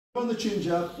On the chin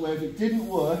jab, where if it didn't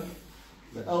work,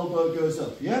 the elbow goes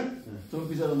up, yeah? Thump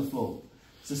his head on the floor.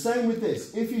 It's the same with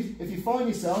this. If you find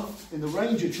yourself in the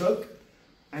Ranger choke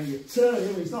and you turn him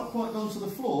and he's not quite gone to the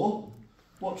floor,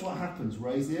 watch what happens.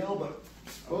 Raise the elbow.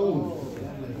 Boom.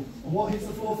 And what hits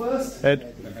the floor first?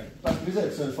 Head. Back of his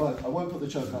head. So if I won't put the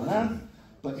choke on now,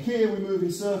 but here we move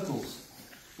in circles.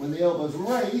 When the elbow's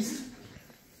raised,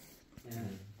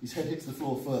 his head hits the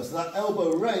floor first. So that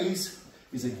elbow raise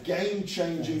is a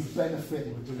game-changing benefit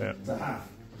to have.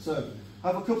 So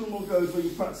have a couple more goes where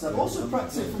you practice that. Also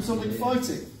practice it from something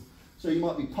fighting. So you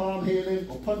might be palm heeling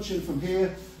or punching from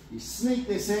here. You sneak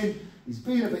this in. He's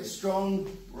being a bit strong.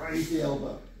 Raise the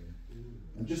elbow.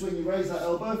 And just when you raise that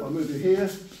elbow, if I move it here,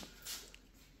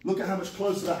 look at how much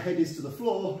closer that head is to the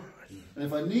floor. And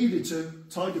if I needed to,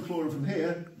 tiger claw him from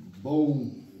here,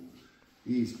 boom.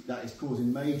 That is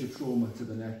causing major trauma to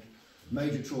the neck,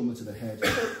 major trauma to the head.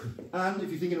 And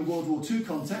if you think in a World War II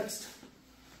context,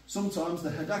 sometimes the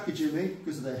Hadakajimi,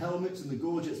 because of their helmets and the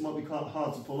gorgets, might be quite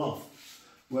hard to pull off.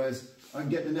 Whereas I can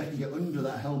get the neck and get under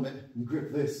that helmet and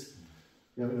grip this.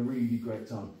 You're having a really great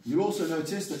time. You'll also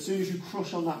notice that as soon as you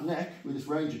crush on that neck with this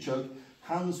Ranger choke,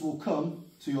 hands will come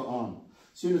to your arm.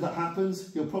 As soon as that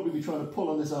happens, he'll probably be trying to pull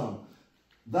on this arm.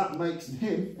 That makes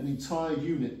him an entire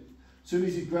unit. As soon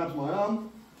as he grabs my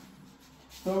arm,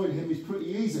 throwing him is pretty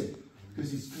easy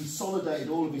because he's consolidated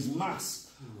all of his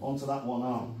mass onto that one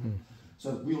arm.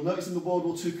 So we'll notice in the World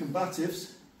War II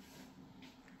combatives,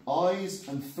 eyes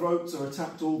and throats are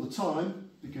attacked all the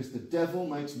time because the devil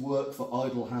makes work for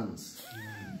idle hands.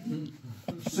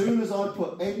 As soon as I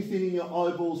put anything in your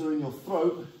eyeballs or in your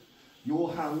throat,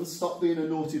 your hands stop being a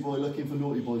naughty boy looking for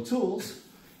naughty boy tools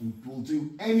and will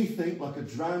do anything like a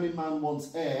drowning man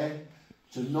wants air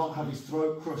to not have his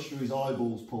throat crushed through his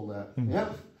eyeballs pulled out.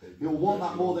 Yeah? He'll want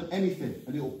that more than anything,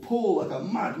 and he'll pull like a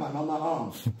madman on that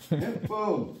arm. Yeah?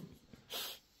 Boom.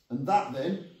 And that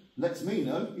then lets me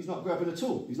know he's not grabbing a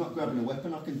tool. He's not grabbing a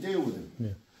weapon. I can deal with him. Yeah.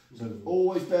 So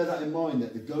always bear that in mind,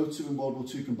 that the go-to in World War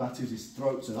II combatives is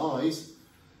throats and eyes,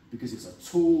 because it's a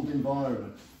tooled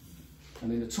environment.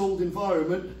 And in a tooled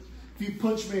environment, if you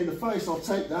punch me in the face, I'll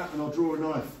take that and I'll draw a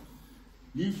knife.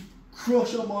 You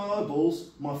crush on my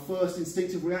eyeballs, my first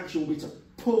instinctive reaction will be to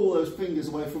pull those fingers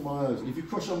away from my eyes. And if you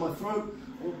crush on my throat,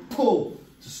 I'll pull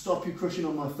to stop you crushing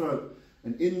on my throat.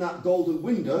 And in that golden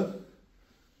window,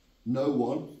 no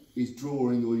one is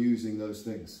drawing or using those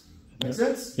things. Make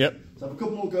sense? Yep. So have a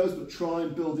couple more goes, but try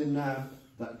and build in now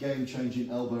that game-changing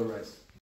elbow raise.